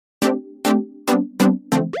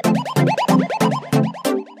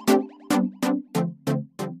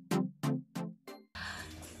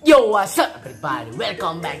What's up everybody?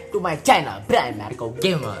 Welcome back to my channel, Brian Marco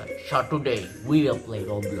Gamer. So today we will play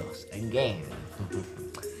Roblos again.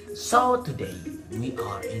 So today we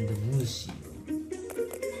are in the museum.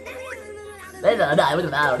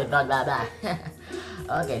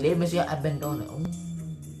 Okay, the museum abandoned.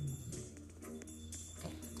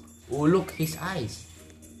 Oh, look his eyes.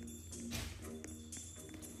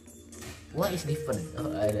 What is different?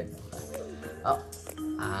 Oh, I don't know. Oh.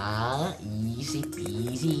 Easy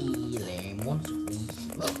peasy, lemon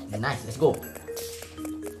squeeze. Nice, let's go. Okay,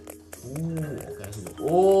 let's go.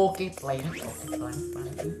 Okay, play. Okay, play.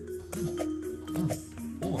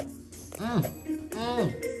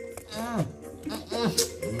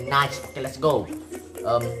 Nice. Okay, let's go.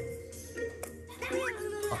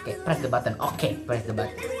 Okay, press the button. Okay, press the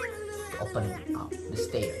button to open up the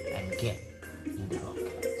stair and get in the lock.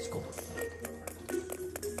 Let's go.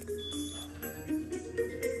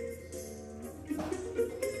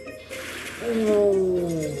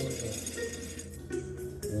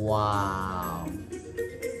 Wow,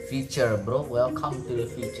 future bro, welcome to the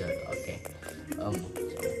future. Okay,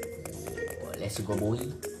 let's go boy.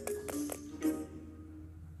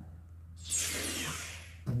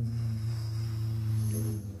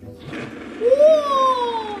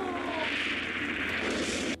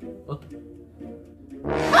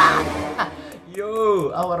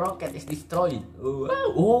 Yo, our rocket is destroyed.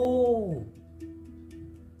 Oh.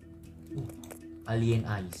 Alien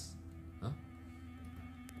eyes. Huh?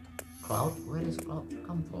 Cloud? Where does cloud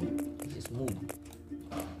come from? This is moon.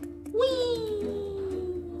 Whee!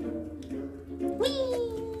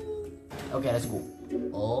 Okay, let's go.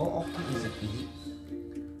 Oh, okay, easy.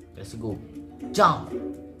 Let's go. Jump.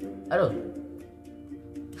 Aduh.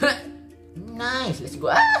 Nice. Let's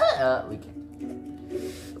go. We can.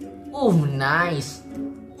 Nice.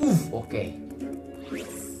 Okay.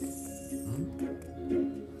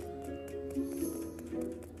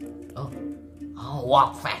 Oh,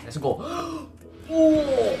 walk fast. Let's go. Oh,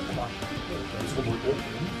 come on. Let's go, boy.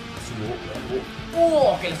 Let's go.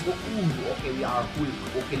 Okay, let's go. Okay, we are cool.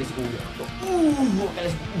 Okay, let's go. Okay,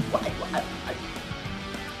 let's go. Okay,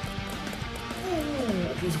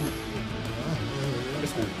 let's go.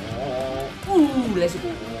 Let's go. Let's go.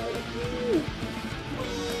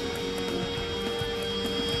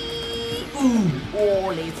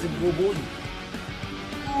 Oh, let's go, boy.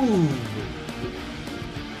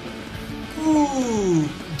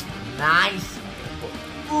 Nice.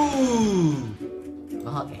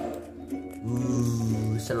 Okay.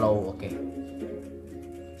 Slow. Okay.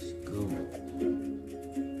 Let's go.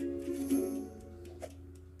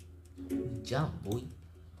 Jump, boy.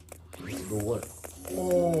 Let's go.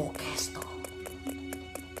 Oh, castle.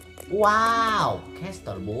 Wow,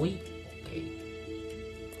 castle, boy. Okay.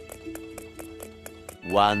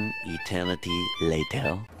 One eternity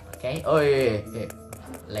later. Okay. Oh yeah.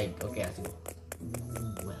 Like, okay, let's go.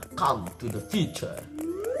 Welcome to the future,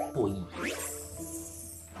 boy.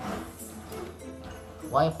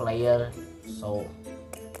 Why player? So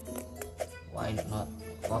why not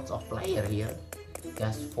lots of player here?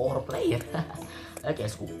 Just 4 player. Okay,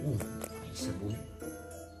 let's go. Nice, boy.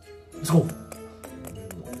 Let's go.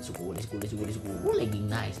 Let's go. Lagging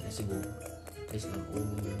nice. Let's go.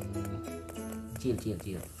 Chill.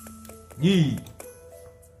 Yee.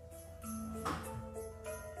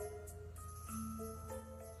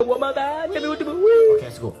 Okay,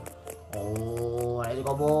 let's go. Oh, let's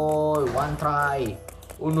go, boy. One try.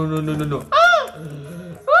 Oh, no.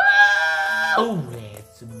 Oh,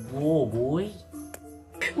 let's go, boy.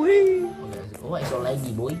 Okay, let's go. Why so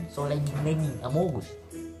laggy, boy? So laggy. Amogus.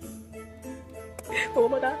 Let's go.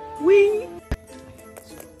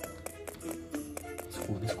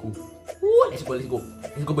 Let's go,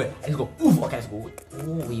 boy. Let's go. Okay, let's go.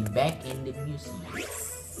 Oh, we back in the museum.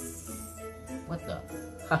 What the?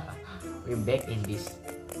 We're back in this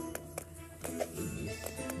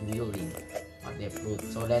building. What they put?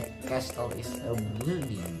 So that castle is a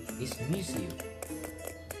building. This museum.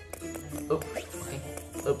 Okay.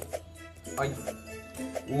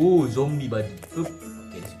 Zombie body.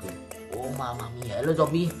 Okay, let's go. Oh, mama mia. Hello,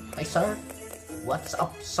 zombie. Hi, sir. What's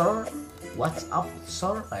up, sir? Let's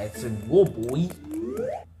go, boy.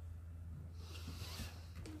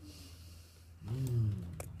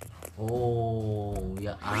 Oh, we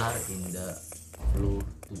are in the floor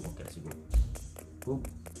 2. Okay, let's go.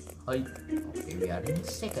 Hi. Okay, we are in the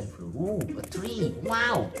 2nd floor. A tree.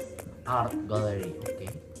 Wow. Art gallery. Okay.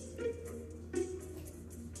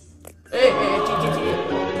 Hey, chill.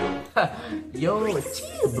 Yo,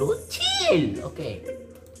 chill, bro. Chill. Okay.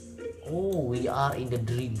 Oh, we are in the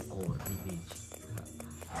dream core image.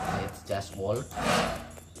 Let's just walk.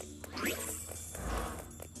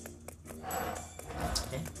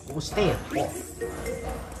 Stay. Oh.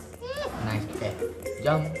 Nice. Okay.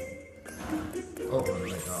 Jump. Oh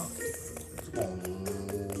my god.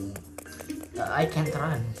 I can't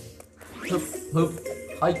run. Hup, hup.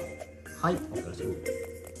 Hi. Hi. Okay, let's go.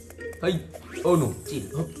 Hi. Oh no, chill.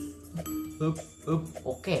 Hup. Hup, hup.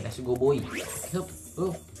 Okay, let's go boy. Hup,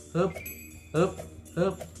 hup, hup, hup,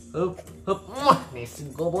 hup, hup, hup. Let's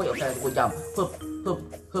go boy. Okay, let's go jump. Hup, hup,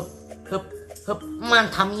 hup, hup, hup.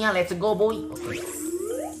 Mantapnya, let's go boy. Okay.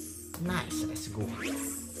 Nice, let's go.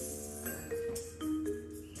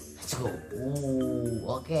 Let's go.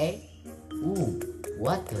 Okay.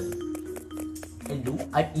 Water. Hello,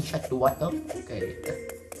 I'm inside the water. Okay.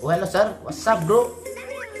 Oh, hello sir. What's up, bro?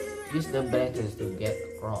 Use the branches to get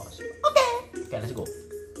across. Okay. Okay, let's go.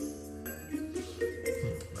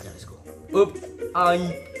 Okay, let's go. Up.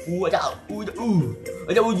 Ada uju.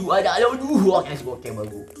 Okay, let's go. Okay,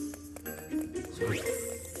 bagus.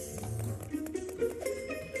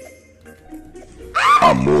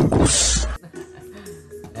 Amogus.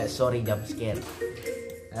 Sorry, jump scare.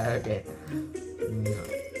 Okay.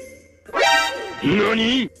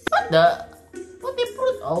 Nani? What the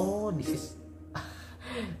fruit? Oh, this is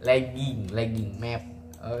lagging map.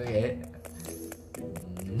 Okay.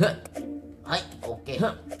 Hi, okay.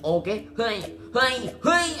 Okay. Hi.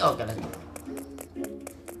 Okay, let's go.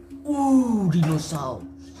 Dinosaur.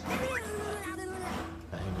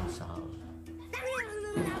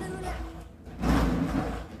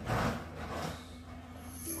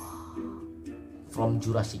 From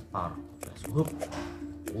Jurassic Park. Let's go.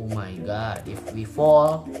 Oh my god, if we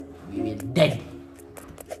fall, we will dead.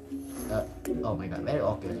 Oh my god, very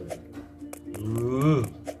okay. Hello,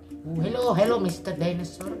 Mr.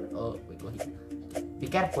 Dinosaur. Oh, wait.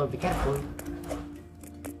 Be careful. There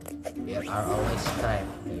are always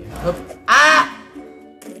traps here.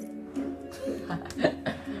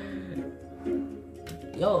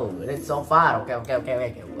 Yo, that's so far. Okay. Okay.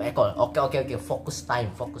 Focus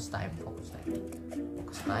time.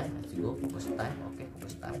 Let's go. Focus time. Okay,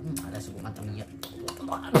 focus time. Ada sebuah mantapnya.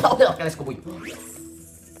 Okay, let's go.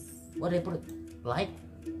 What they put? Light.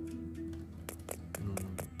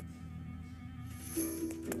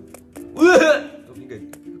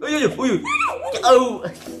 Oh.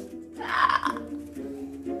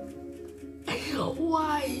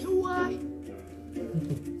 Why?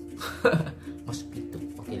 Mosquito.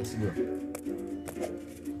 Okay, let's go.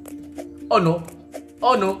 Oh no.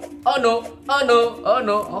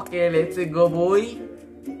 Okay, let's go, boy.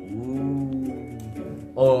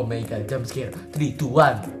 Oh my god, jump scare. 3, 2,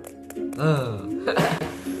 1.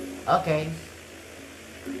 Okay.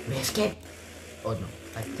 We escape. Oh no,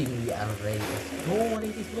 I think we are ready. No, what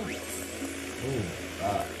is this, bro?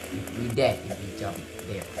 If we dead if we jump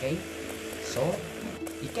there, okay? So,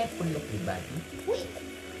 you can put everybody.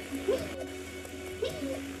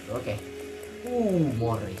 Okay.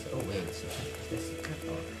 More race. Oh wait, is the secret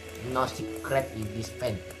or no secret in this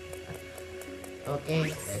pen?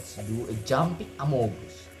 Okay, let's do a jumping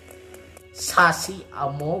Amogus. Sassy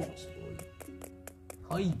Amogus, boy.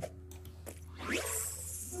 Hi.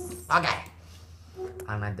 Okay.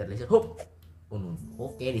 Another laser. Hoop. Oh no.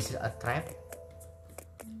 Okay, this is a trap.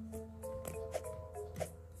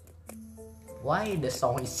 Why the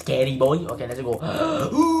song is scary, boy? Okay, let's go.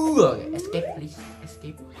 Okay, escape, please.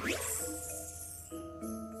 Escape.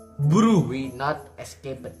 Bro, we not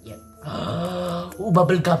escaped yet.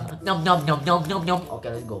 Bubble gum. Nom.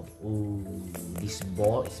 Okay, let's go. This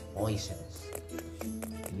ball is poisonous.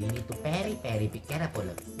 We need to parry. Be careful.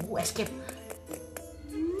 Escape.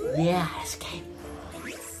 Yeah, escape.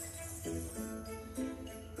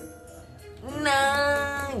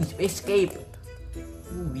 Nice, escape.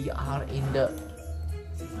 We are in the.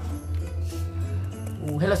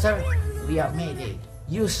 Hello, sir. We are made it.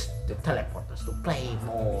 Use the teleporters to play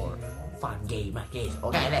more fun game. Okay,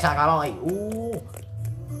 let's go.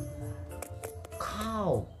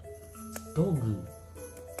 Cow, dog,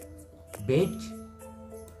 bitch,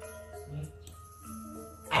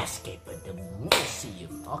 escape the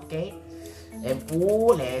museum. Okay, and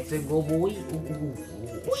let's go, boy.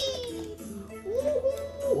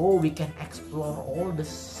 We can explore all the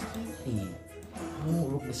city.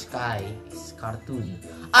 Look, the sky is cartoon.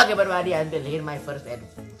 Okay, everybody, until here my first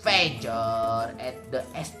adventure at the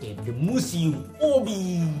escape, the Museum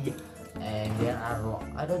Obby. And there are,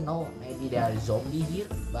 I don't know, maybe there are zombies here,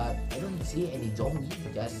 but I don't see any zombie.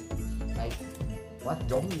 Just like, what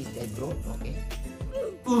zombie is that, bro? Okay.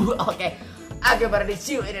 Okay, everybody,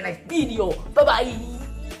 see you in the next video. Bye bye.